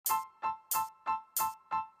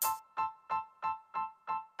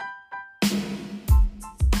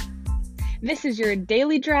This is your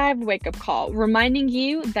daily drive wake-up call, reminding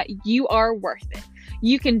you that you are worth it.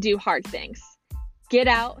 You can do hard things. Get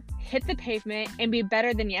out, hit the pavement, and be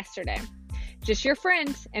better than yesterday. Just your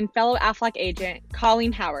friend and fellow Aflac agent,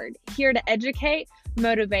 Colleen Howard, here to educate,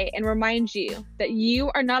 motivate, and remind you that you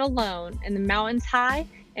are not alone in the mountains high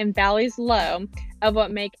and valleys low of what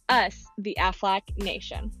make us the Aflac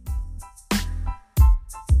Nation.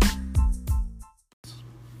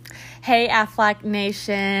 Hey Aflac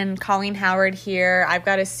Nation, Colleen Howard here. I've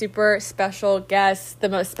got a super special guest, the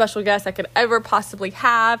most special guest I could ever possibly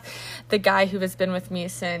have, the guy who has been with me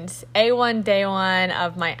since A1 day one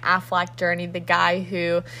of my Aflac journey, the guy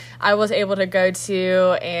who I was able to go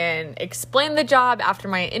to and explain the job after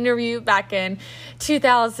my interview back in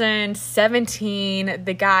 2017,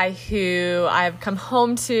 the guy who I've come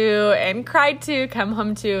home to and cried to, come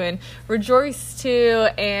home to and rejoiced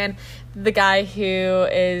to, and the guy who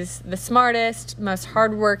is the smartest, most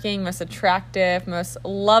hardworking, most attractive, most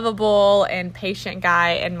lovable, and patient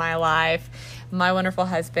guy in my life, my wonderful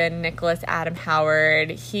husband, Nicholas Adam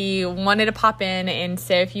Howard. He wanted to pop in and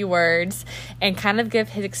say a few words and kind of give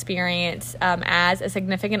his experience as a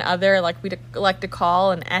significant other, like we like to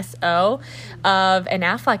call an SO of an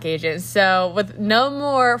Aflac agent. So with no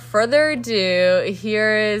more further ado,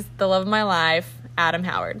 here is the love of my life, Adam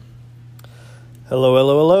Howard. Hello,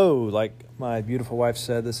 hello, hello. Like my beautiful wife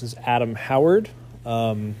said, this is Adam Howard.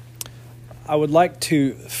 I would like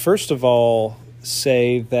to, first of all,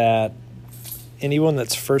 say that anyone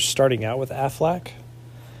that's first starting out with Aflac,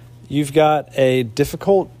 you've got a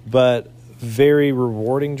difficult but very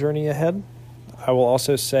rewarding journey ahead. I will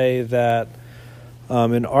also say that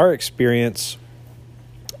in our experience,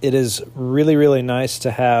 it is really, really nice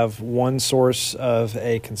to have one source of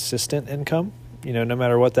a consistent income. No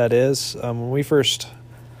matter what that is. When we first,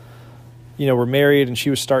 were married and she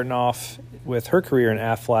was starting off with her career in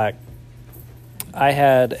Aflac,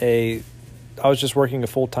 I was just working a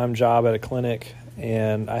full-time job at a clinic,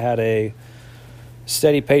 and I had a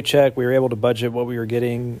steady paycheck. We were able to budget what we were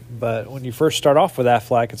getting, but when you first start off with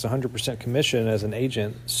Aflac, it's 100% commission as an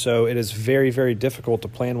agent, so it is very, very difficult to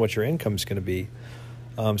plan what your income is going to be.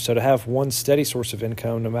 So to have one steady source of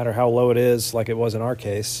income, no matter how low it is, like it was in our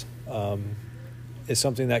case, is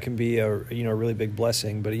something that can be a really big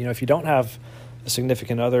blessing. But if you don't have a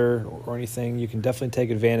significant other or anything, you can definitely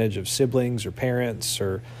take advantage of siblings or parents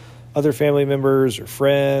or other family members or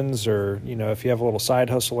friends, or if you have a little side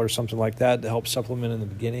hustle or something like that to help supplement in the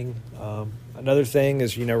beginning. Another thing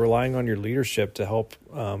is relying on your leadership to help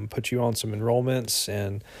put you on some enrollments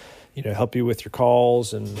and help you with your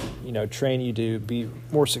calls and train you to be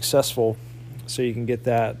more successful so you can get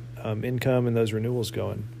that income and those renewals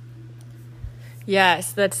going.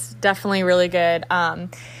 Yes, that's definitely really good.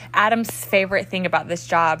 Adam's favorite thing about this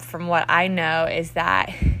job, from what I know, is that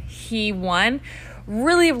he,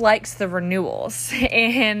 really likes the renewals.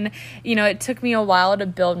 And, it took me a while to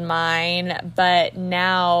build mine, but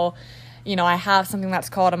now, I have something that's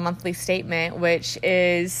called a monthly statement, which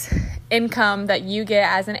is income that you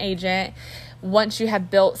get as an agent once you have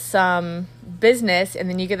built some business, and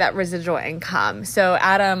then you get that residual income. So,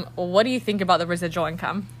 Adam, what do you think about the residual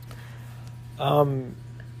income?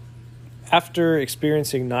 After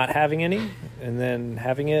experiencing not having any and then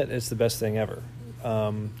having it, it's the best thing ever.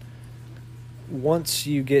 Once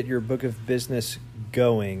you get your book of business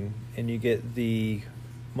going and you get the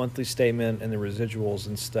monthly statement and the residuals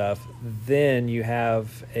and stuff, then you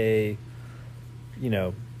have a,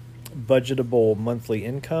 budgetable monthly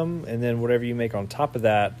income, and then whatever you make on top of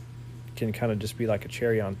that can kind of just be like a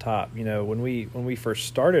cherry on top. When we first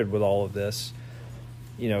started with all of this,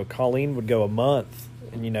 Colleen would go a month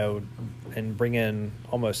and bring in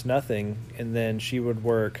almost nothing, and then she would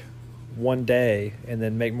work one day and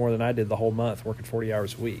then make more than I did the whole month working 40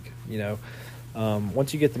 hours a week.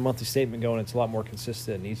 Once you get the monthly statement going, it's a lot more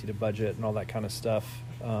consistent and easy to budget and all that kind of stuff.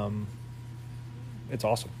 It's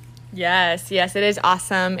awesome. Yes, it is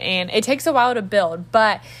awesome, and it takes a while to build,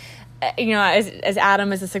 but as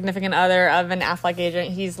Adam is a significant other of an Aflac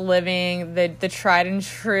agent, he's living the tried and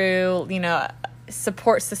true,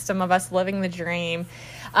 support system of us living the dream.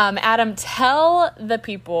 Adam, tell the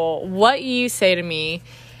people what you say to me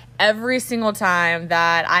every single time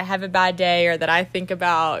that I have a bad day or that I think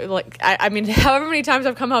about, however many times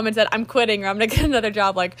I've come home and said I'm quitting or I'm going to get another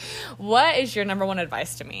job. What is your number one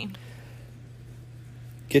advice to me?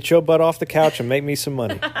 Get your butt off the couch and make me some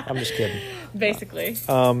money. I'm just kidding. Basically.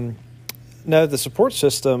 No, the support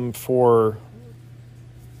system for,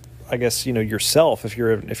 I guess, yourself, if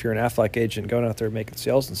you're an Aflac agent going out there making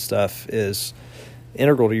sales and stuff, is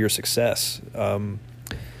integral to your success.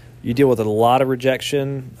 You deal with a lot of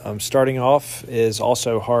rejection. Starting off is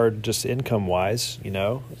also hard, just income wise.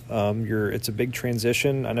 It's a big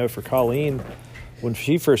transition. I know for Colleen, when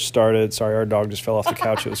she first started. Sorry, our dog just fell off the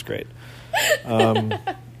couch. It was great.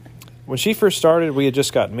 When she first started, we had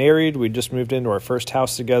just got married. We just moved into our first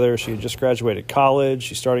house together. She had just graduated college.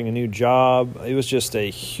 She's starting a new job. It was just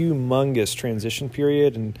a humongous transition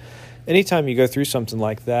period. And anytime you go through something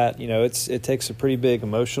like that, it takes a pretty big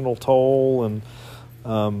emotional toll, and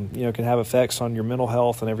can have effects on your mental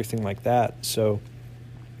health and everything like that. So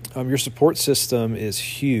your support system is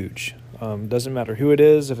huge. Doesn't matter who it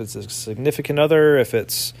is, if it's a significant other, if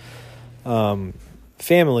it's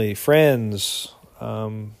family, friends,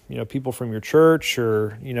 people from your church,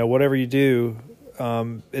 or, whatever you do.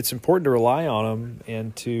 It's important to rely on them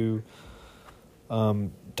and to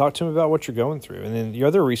talk to them about what you're going through. And then the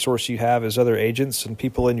other resource you have is other agents and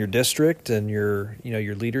people in your district and your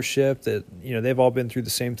leadership that, they've all been through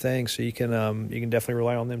the same thing. So you can definitely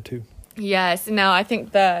rely on them too. Yes. No, I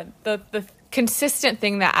think the consistent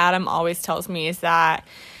thing that Adam always tells me is that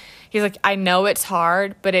he's like, I know it's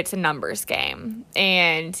hard, but it's a numbers game.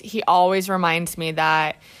 And he always reminds me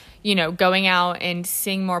that, going out and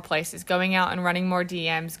seeing more places, going out and running more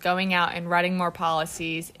DMs, going out and writing more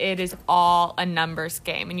policies, it is all a numbers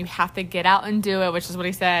game. And you have to get out and do it, which is what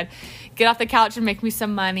he said. Get off the couch and make me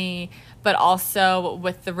some money. But also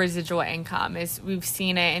with the residual income, is we've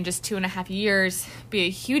seen it in just 2.5 years be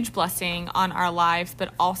a huge blessing on our lives.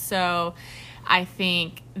 But also, I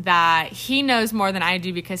think that he knows more than I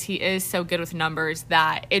do, because he is so good with numbers,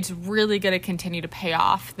 that it's really going to continue to pay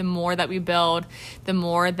off. The more that we build, the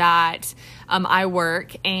more that I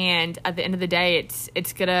work. And at the end of the day,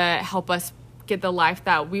 it's going to help us get the life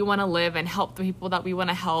that we want to live and help the people that we want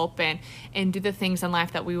to help and do the things in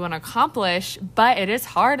life that we want to accomplish. But it is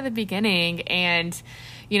hard at the beginning, and,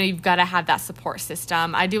 you've got to have that support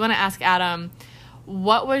system. I do want to ask Adam,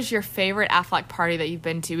 what was your favorite Aflac party that you've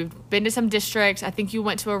been to? We've been to some districts. I think you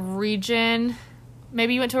went to a region.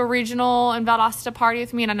 Maybe you went to a regional in Valdosta party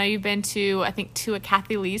with me. And I know you've been to, I think, 2 of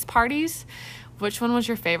Kathy Lee's parties. Which one was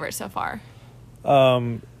your favorite so far?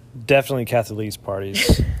 Definitely Kathy Lee's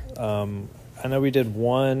parties. I know we did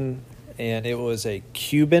one, and it was a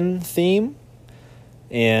Cuban theme.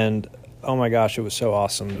 And oh my gosh, it was so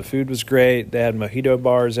awesome. The food was great. They had mojito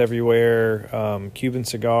bars everywhere, Cuban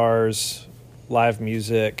cigars, live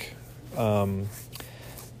music. It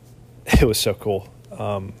was so cool.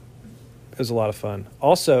 It was a lot of fun.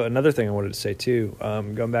 Also, another thing I wanted to say too,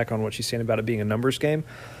 going back on what she's saying about it being a numbers game,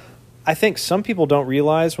 I think some people don't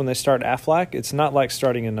realize when they start Aflac, it's not like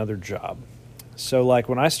starting another job. So like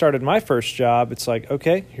when I started my first job, it's like,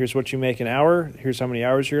 okay, here's what you make an hour. Here's how many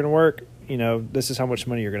hours you're going to work. This is how much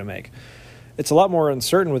money you're going to make. It's a lot more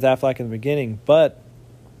uncertain with Aflac in the beginning, but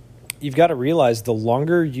you've got to realize the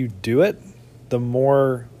longer you do it, the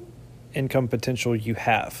more income potential you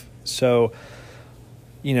have. So,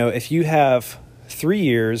 if you have 3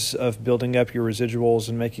 years of building up your residuals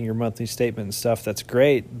and making your monthly statement and stuff, that's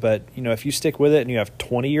great. But, if you stick with it and you have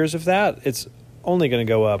 20 years of that, it's only going to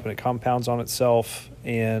go up, and it compounds on itself.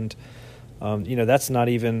 And, that's not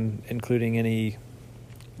even including any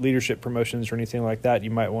leadership promotions or anything like that you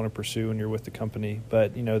might want to pursue when you're with the company.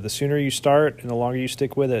 But, the sooner you start and the longer you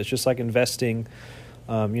stick with it, it's just like investing,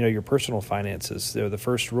 your personal finances. The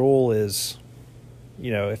first rule is,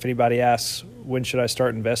 if anybody asks, when should I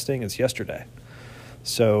start investing? It's yesterday.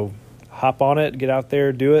 So hop on it, get out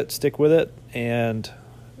there, do it, stick with it. And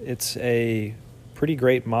it's a pretty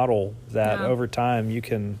great model that over time you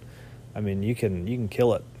can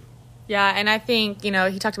kill it. Yeah, and I think,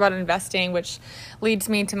 he talked about investing, which leads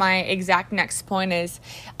me to my exact next point is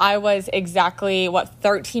I was exactly,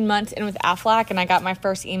 13 months in with Aflac, and I got my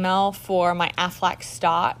first email for my Aflac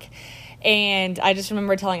stock. And I just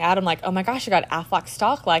remember telling Adam, like, oh my gosh, I got Aflac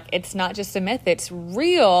stock. Like, it's not just a myth, it's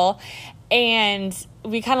real. And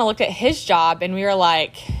we kind of looked at his job, and we were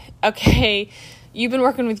like, okay, you've been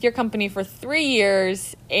working with your company for 3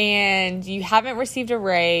 years, and you haven't received a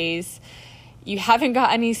raise. You haven't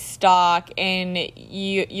got any stock, and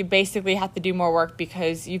you basically have to do more work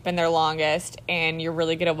because you've been there longest and you're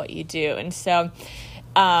really good at what you do. And so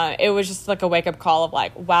it was just like a wake-up call of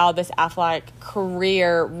like, wow, this Aflac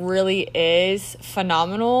career really is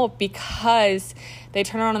phenomenal, because they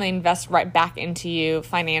turn around and they invest right back into you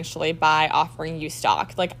financially by offering you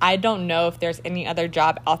stock. Like, I don't know if there's any other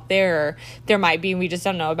job out there, or there might be, and we just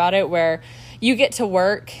don't know about it, where you get to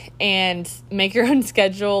work and make your own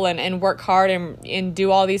schedule and work hard and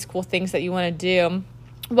do all these cool things that you want to do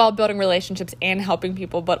while building relationships and helping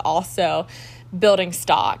people, but also building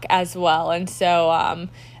stock as well. And so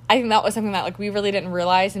I think that was something that like we really didn't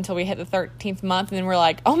realize until we hit the 13th month. And then we're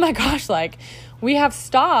like, oh my gosh, like we have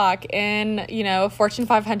stock in, you know, a Fortune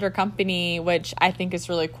 500 company, which I think is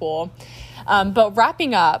really cool. But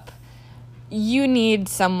wrapping up, you need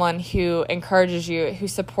someone who encourages you, who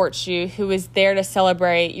supports you, who is there to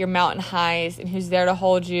celebrate your mountain highs, and who's there to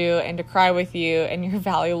hold you and to cry with you and your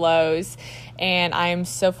valley lows. And I'm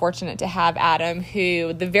so fortunate to have Adam,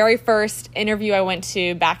 who the very first interview I went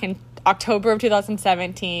to back in October of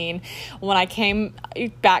 2017, when I came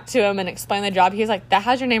back to him and explained the job, he was like, that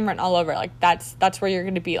has your name written all over it. Like, that's where you're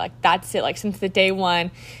going to be. Like, that's it. Like, since the day one,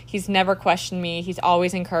 he's never questioned me. He's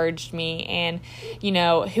always encouraged me. And, you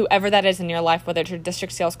know, whoever that is in your life, whether it's your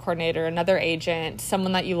district sales coordinator, another agent,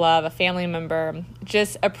 someone that you love, a family member,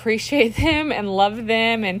 just appreciate them and love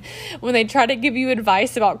them. And when they try to give you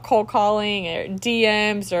advice about cold calling or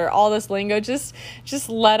DMs or all this lingo, just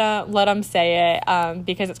let them say it,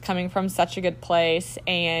 because it's coming from such a good place,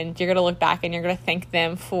 and you're going to look back and you're going to thank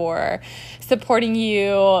them for supporting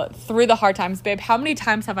you through the hard times. Babe, how many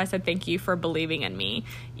times have I said thank you for believing in me,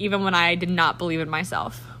 even when I did not believe in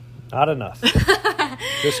myself? Not enough.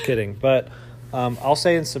 Just kidding. But I'll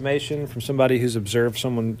say in summation, from somebody who's observed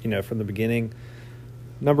someone, you know, from the beginning,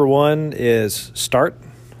 number one is start.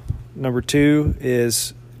 Number two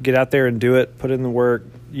is get out there and do it, put in the work,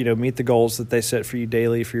 you know, meet the goals that they set for you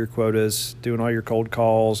daily for your quotas, doing all your cold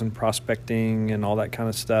calls and prospecting and all that kind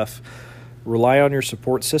of stuff. Rely on your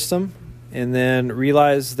support system, and then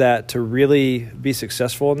realize that to really be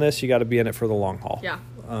successful in this, you got to be in it for the long haul. Yeah.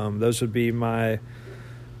 Those would be my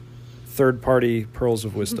third-party pearls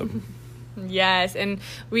of wisdom. Yes, and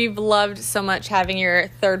we've loved so much having your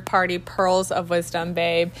third-party pearls of wisdom,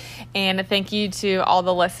 babe. And thank you to all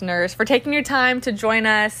the listeners for taking your time to join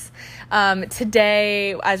us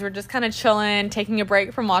today as we're just kind of chilling, taking a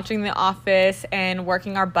break from watching The Office and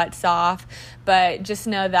working our butts off. But just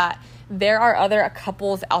know that there are other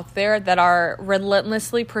couples out there that are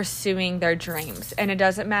relentlessly pursuing their dreams. And it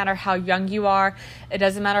doesn't matter how young you are. It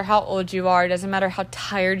doesn't matter how old you are. It doesn't matter how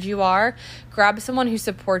tired you are. Grab someone who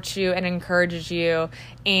supports you and encourages you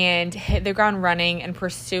and hit the ground running and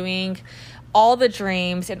pursuing all the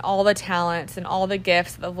dreams and all the talents and all the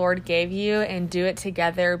gifts that the Lord gave you, and do it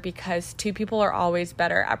together, because two people are always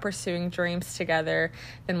better at pursuing dreams together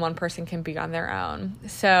than one person can be on their own.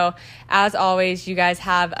 So as always, you guys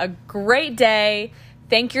have a great day.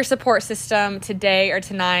 Thank your support system today or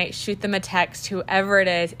tonight. Shoot them a text, whoever it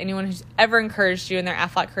is, anyone who's ever encouraged you in their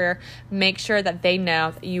Aflac career. Make sure that they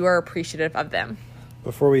know that you are appreciative of them.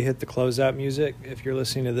 Before we hit the closeout music, if you're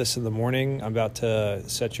listening to this in the morning, I'm about to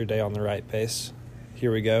set your day on the right pace.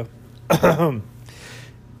 Here we go.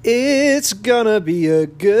 It's gonna be a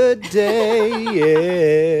good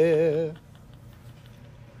day, yeah.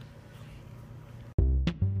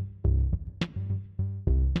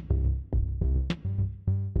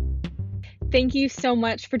 Thank you so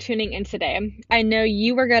much for tuning in today. I know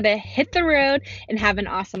you are going to hit the road and have an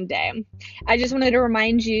awesome day. I just wanted to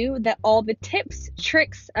remind you that all the tips,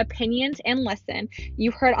 tricks, opinions, and lesson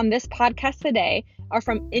you heard on this podcast today are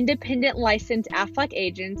from independent licensed Aflac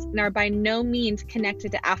agents and are by no means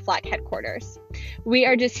connected to Aflac headquarters. We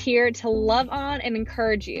are just here to love on and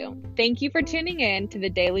encourage you. Thank you for tuning in to the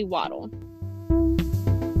Daily Waddle.